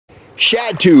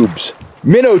shad tubes,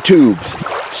 minnow tubes,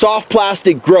 soft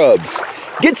plastic grubs.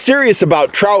 Get serious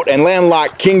about trout and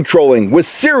landlocked king trolling with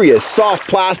serious soft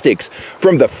plastics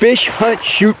from the Fish Hunt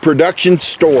Shoot Production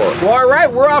store. Well, all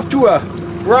right, we're off to a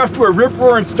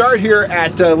rip-roaring start here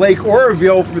at Lake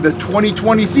Oroville for the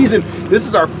 2020 season. This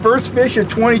is our first fish of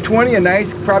 2020, a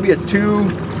nice, probably a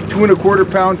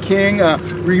 2.25 pound king.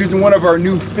 We're using one of our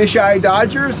new fisheye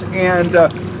dodgers and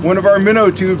one of our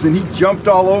minnow tubes, and he jumped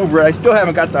all over it. I still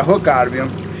haven't got the hook out of him.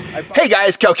 Hey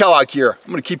guys, Cal Kellogg here. I'm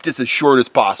gonna keep this as short as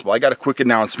possible. I got a quick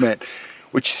announcement.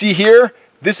 What you see here,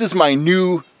 this is my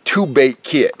new tube bait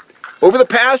kit. Over the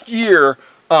past year,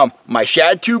 my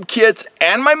shad tube kits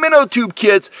and my minnow tube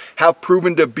kits have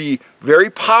proven to be very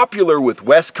popular with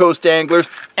West Coast anglers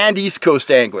and East Coast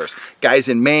anglers. Guys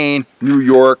in Maine, New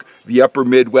York, the upper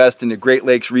Midwest, and the Great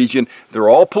Lakes region, they're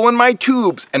all pulling my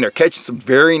tubes and they're catching some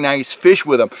very nice fish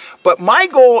with them. But my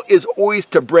goal is always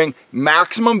to bring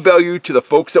maximum value to the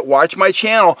folks that watch my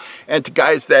channel and to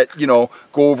guys that, you know,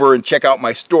 go over and check out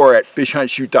my store at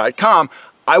fishhuntshoot.com.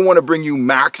 I want to bring you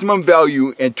maximum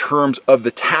value in terms of the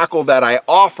tackle that I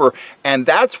offer, and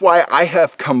that's why I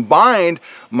have combined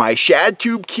my shad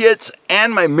tube kits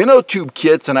and my minnow tube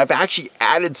kits, and I've actually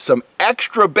added some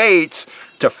extra baits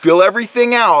to fill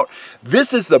everything out.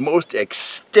 This is the most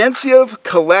extensive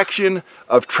collection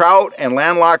of trout and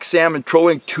landlocked salmon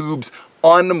trolling tubes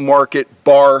on the market,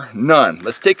 bar none.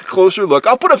 Let's take a closer look.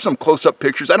 I'll put up some close-up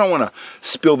pictures. I don't want to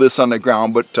spill this on the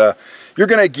ground, but you're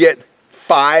going to get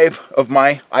 5 of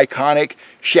my iconic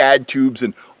shad tubes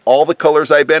in all the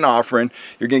colors I've been offering.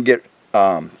 You're going to get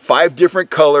 5 different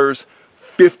colors,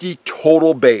 50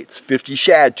 total baits, 50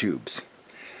 shad tubes.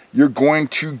 You're going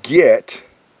to get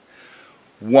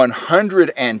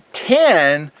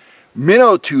 110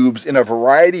 minnow tubes in a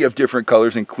variety of different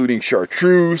colors, including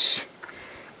chartreuse,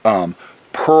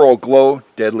 pearl glow,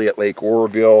 deadly at Lake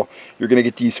Oroville. You're going to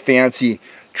get these fancy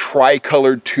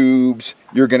tri-colored tubes.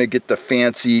 You're going to get the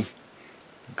fancy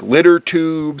glitter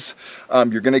tubes.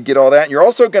 You're going to get all that. And you're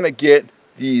also going to get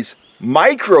these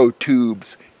micro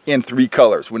tubes in 3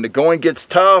 colors. When the going gets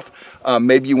tough,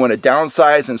 maybe you want to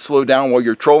downsize and slow down while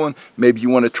you're trolling. Maybe you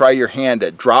want to try your hand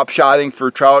at drop shotting for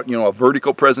trout, you know, a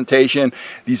vertical presentation.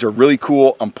 These are really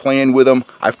cool. I'm playing with them.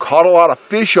 I've caught a lot of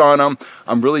fish on them.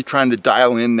 I'm really trying to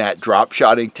dial in that drop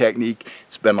shotting technique.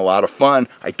 It's been a lot of fun.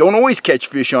 I don't always catch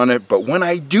fish on it, but when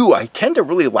I do, I tend to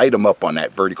really light them up on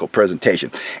that vertical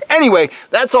presentation. Anyway,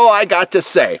 that's all I got to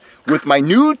say. With my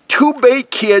new tube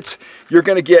bait kits, you're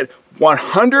going to get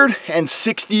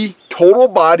 160 total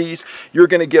bodies. You're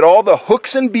going to get all the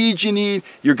hooks and beads you need.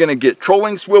 You're going to get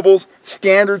trolling swivels,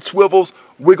 standard swivels,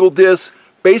 wiggle discs.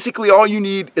 Basically all you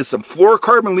need is some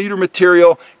fluorocarbon leader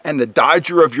material and the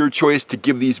dodger of your choice to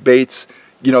give these baits,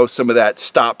 you know, some of that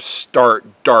stop, start,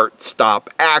 dart,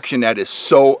 stop action that is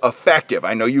so effective.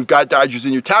 I know you've got dodgers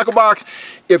in your tackle box.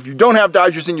 If you don't have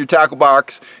dodgers in your tackle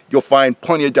box, you'll find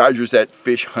plenty of dodgers at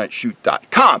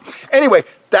fishhuntshoot.com. Anyway,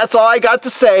 that's all I got to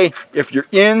say. If you're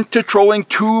into trolling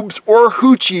tubes or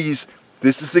hoochies,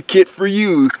 this is a kit for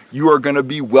you. You are going to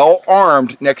be well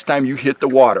armed next time you hit the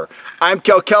water. I'm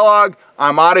Cal Kellogg.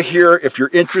 I'm out of here. If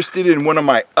you're interested in one of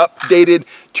my updated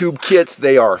tube kits,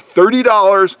 they are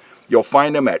 $30. You'll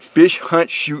find them at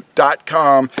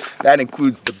fishhuntshoot.com. That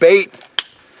includes the bait,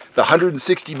 the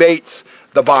 160 baits,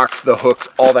 the box, the hooks,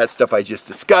 all that stuff I just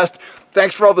discussed.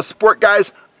 Thanks for all the support,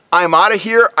 guys. I'm out of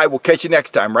here. I will catch you next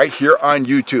time right here on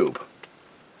YouTube.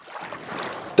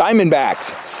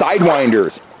 Diamondbacks,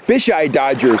 Sidewinders, Fisheye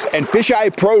Dodgers, and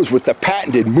Fisheye Pros with the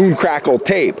patented Mooncrackle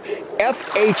tape.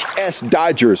 FHS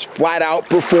Dodgers flat out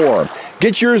perform.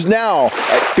 Get yours now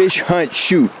at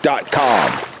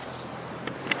fishhuntshoot.com.